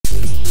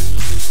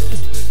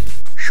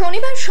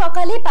শনিবার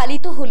সকালে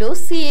পালিত হলো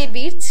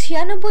সিএবির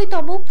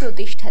 ৯৬তম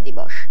প্রতিষ্ঠা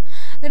দিবস।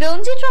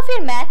 রঞ্জি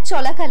ট্রফির ম্যাচ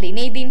চলাকালীন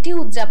এই দিনটি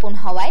উদযাপন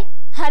হওয়ায়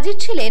হাজির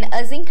ছিলেন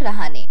আজিঙ্ক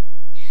রাহানে।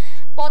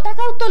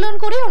 পতাকা উত্তোলন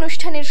করে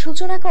অনুষ্ঠানের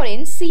সূচনা করেন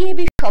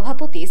সিএবি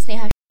সভাপতি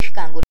স্নেহাশিস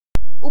গাঙ্গুলি।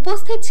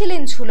 উপস্থিত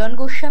ছিলেন ঝুলন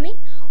গোস্বামী,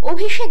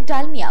 অভিষেক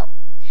ডালমিয়াও।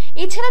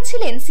 এছাড়া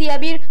ছিলেন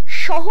সিএবির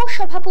সহ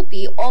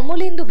সভাপতি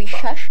অমলেন্দু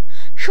বিশ্বাস,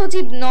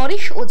 সচিব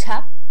নরেশ ওঝা,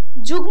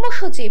 যুগ্ম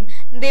সচিব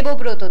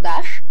দেবব্রত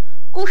দাস,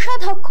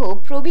 কোষাধ্যক্ষ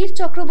প্রবীর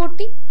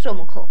চক্রবর্তী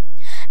প্রমুখ।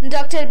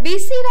 ডক্টর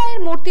বিসি রায়ের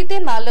মূর্তিতে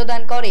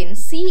মাল্যদান করেন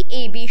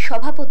সিএবি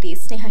সভাপতি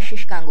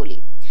স্নেহাশিস গাঙ্গুলি।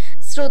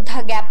 শ্রদ্ধা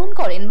জ্ঞাপন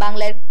করেন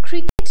বাংলার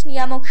ক্রিকেট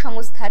নিয়ামক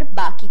সংস্থার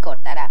বাকি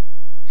কর্তারা।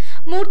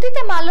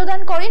 মূর্তিতে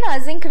মাল্যদান করেন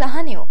আজিঙ্ক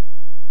রাহানেও।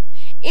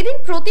 এদিন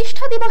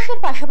প্রতিষ্ঠা দিবসের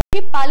পাশাপাশি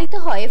পালিত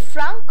হয়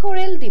ফ্রাঙ্ক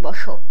কোরেল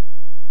দিবসও।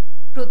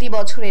 প্রতি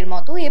বছরের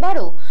মতো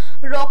এবারও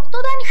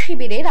রক্তদান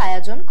শিবিরের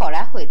আয়োজন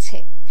করা হয়েছে।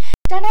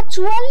 টানা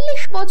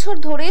 ৪৪ বছর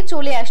ধরে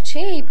চলে আসছে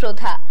এই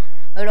প্রথা।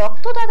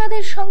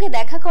 রক্তদাতাদের সঙ্গে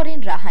দেখা করেন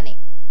রাহানে,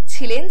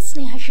 ছিলেন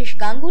স্নেহাশিস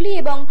গাঙ্গুলি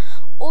এবং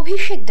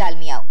অভিষেক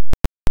ডালমিয়াও।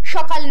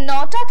 সকাল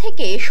 ৯টা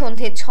থেকে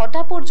সন্ধে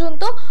 ৬টা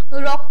পর্যন্ত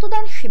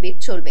রক্তদান শিবির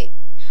চলবে।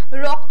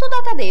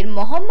 রক্তদাতাদের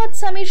মোহাম্মদ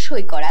সামির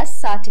সই করা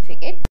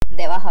সার্টিফিকেট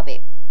দেওয়া হবে।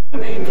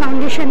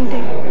 ফাউন্ডেশন ডে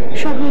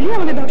সব মিলিয়ে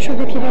আমাদের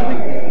দর্শকদের কিভাবে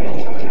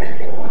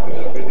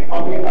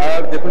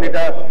দেখুন,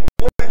 এটা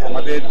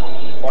আমাদের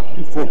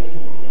 44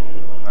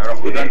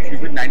 রক্তদান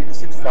শিবির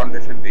 96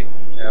 ফাউন্ডেশন ডে।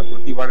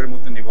 প্রতিবারের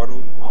মতো এবারও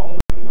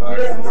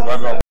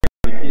সুন্দরভাবে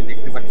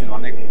দেখতে পাচ্ছেন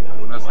অনেক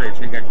ডোনার্সরা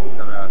এসে গেছে।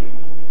 তারা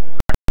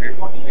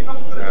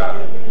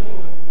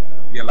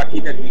we are lucky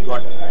that we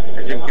got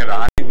Ajinka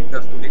Rahane with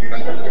us today.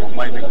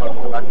 Mumbai Bengal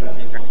খেলা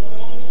চলছে এখানে।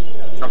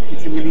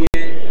 সবকিছু মিলিয়ে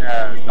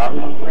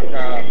দারুণ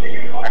একটা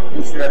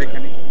অ্যাটমসফিয়ার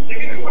এখানে।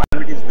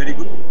 Climate is very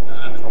good.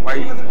 সবাই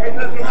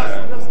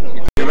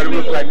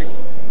ফেভারেবল ক্লাইমেট।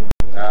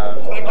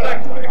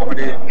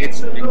 আমাদের এক্স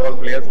বেঙ্গল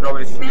প্লেয়ার্সরাও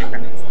এসেছেন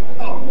এখানে।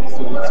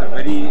 So it's a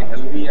very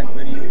healthy and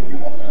very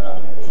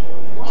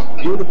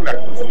beautiful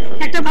atmosphere.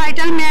 একটা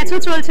ভাইটাল ম্যাচও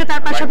চলছে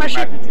তার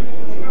পাশাপাশি।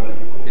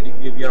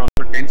 We are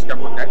also tensed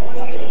about that.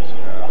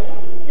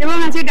 এবং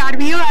আছে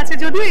ডার্বিও আছে,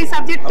 যদিও এই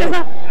সাবজেক্টটা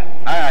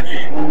হ্যাঁ আছে,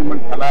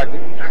 টুর্নামেন্ট খেলা আছে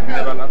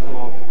সন্ধ্যাবেলা। তো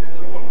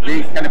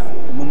যেখানে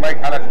মুম্বাই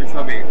খেলা শেষ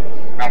হবে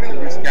after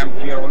this camp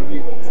we are already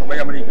সবাই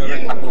আমরা এইভাবে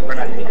থাকবো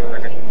ওখানে আছি ভালো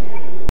থাকে।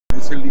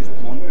 রিসেন্টলি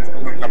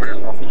মোহনপুর ক্লাবের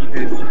ট্রফি জিতে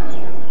এসেছি।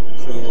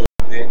 So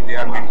they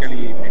R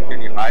mentally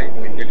high,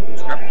 mentally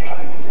boost up,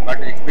 but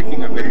expecting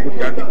a very good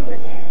journey today.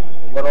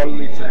 Overall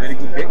it's a very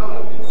good day.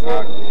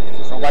 আর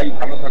সবাই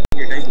ভালো থাকুক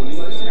এটাই বলি।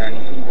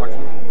 নতুন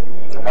বছর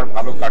সবার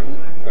ভালো কাটুক,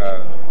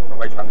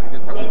 সবাই শান্তিতে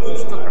থাকুক,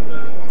 সুস্থ থাকুক,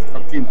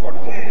 সবচেয়ে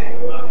ইম্পর্টেন্ট।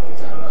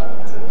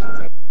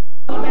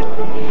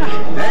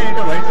 হ্যাঁ,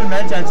 এটা ভাইটাল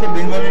ম্যাচ আছে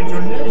বেঙ্গলের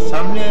জন্য।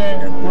 সামনে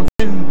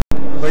কঠিন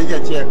হয়ে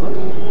যাচ্ছে এখন,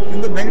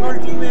 কিন্তু বেঙ্গল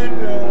টিমের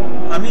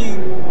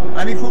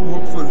আমি খুব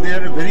hopeful. They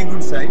R a very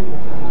good side.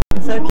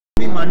 In fact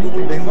আমি মানি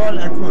যে বেঙ্গল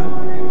এখন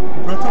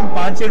প্রথম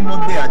 5-এর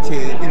মধ্যে আছে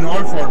in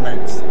all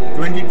formats,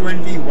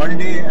 টি-20,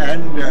 one day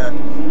and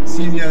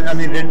senior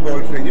red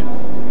ball cricket.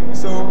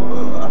 So,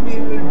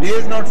 day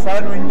is not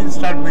far when we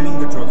start winning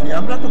the trophy.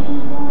 আমরা তো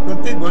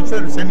প্রত্যেক বছর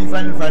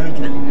সেমিফাইনাল ফাইনাল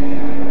খেলি।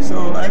 So,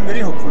 I am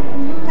very hopeful.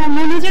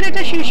 মনোজের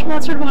এটা শেষ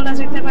বছর বলা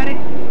যেতে পারে।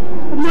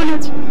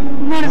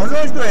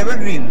 মনোজ তো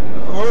এভারগ্রিন,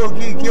 ও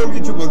কেউ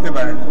কিছু বলতে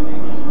পারে না।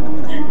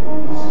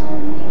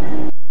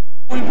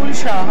 বুলবুল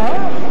সাহা,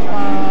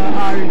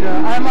 আর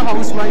I am a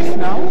housewife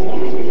now,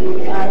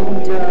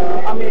 and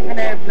আমি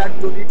এখানে ব্লাড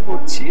ডোনেট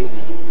করছি।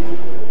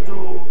 তো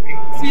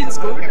ফিলস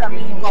গুড।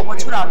 আমি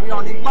বছর আগে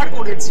অনেকবার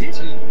করেছি,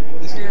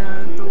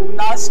 তো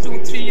লাস্ট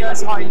 2-3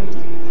 ইয়ার্স হয়নি।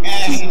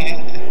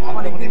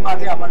 অনেকদিন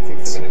বাদে আবার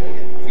করছি।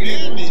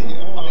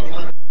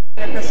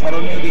 একটা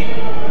স্মরণীয় দিন।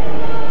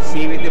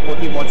 সিএবিতে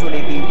প্রতি বছর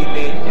এই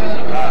দিনটিতে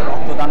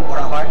রক্তদান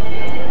করা হয়।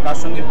 তার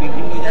সঙ্গে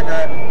বিভিন্ন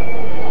জায়গায়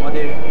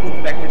আমাদের ফুড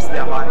প্যাকেটস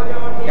দেওয়া হয়,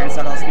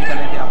 ক্যান্সার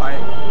হসপিটালে দেওয়া হয়,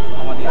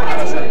 আমাদের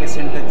ক্যান্সার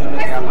পেশেন্টের জন্য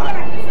দেওয়া হয়।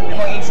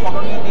 এবং এই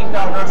স্মরণীয় দিনটা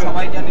আমরা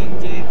সবাই জানি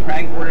যে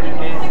ফ্র্যাঙ্ক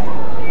কোরেলকে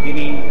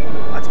যিনি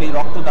আজকে এই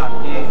রক্তদান,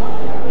 যে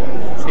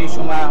সেই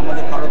সময়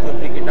আমাদের ভারতীয়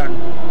ক্রিকেটার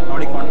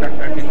লরি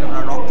কন্ট্রাক্টরকে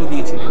ওনারা রক্ত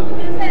দিয়েছিলেন।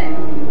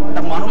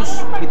 একটা মানুষ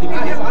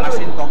পৃথিবীতে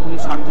আসেন তখনই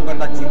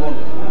সার্থকতার জীবন,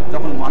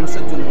 যখন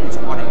মানুষের জন্য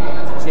কিছু করে।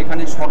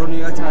 সেখানে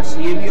স্মরণীয় আছে। আর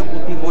সিএবিও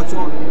প্রতি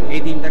বছর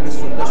এই দিনটাকে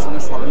শ্রদ্ধার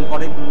সঙ্গে স্মরণ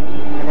করেন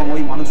এবং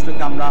ওই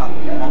মানুষটাকে আমরা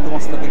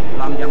নতমস্তকে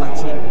প্রণাম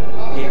জানাচ্ছি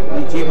যে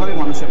উনি যেভাবে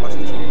মানুষের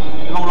পাশে ছিলেন।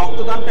 এবং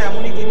রক্তদানটা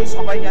এমনই জিনিস,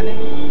 সবাই জানেন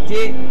যে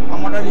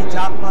আমরা যে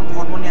জাত বা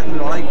ধর্ম নিয়ে এখন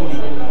লড়াই করি,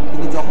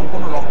 কিন্তু যখন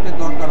কোনো রক্তের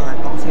দরকার হয়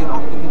তখন সেই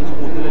রক্ত কিন্তু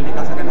বোতলে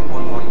লেখা থাকে না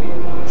কোন ধর্মে।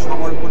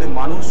 সবার উপরে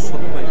মানুষ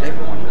সত্য, এটাই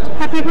প্রমাণিত।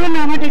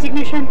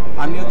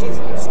 আমি হচ্ছি,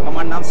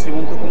 আমার নাম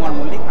শ্রীমন্ত কুমার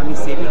মল্লিক। আমি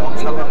সিএবির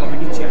অবজারভার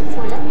কমিটির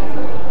চেয়ারম্যান।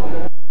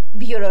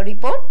 Bureau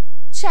report,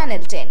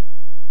 channel 10।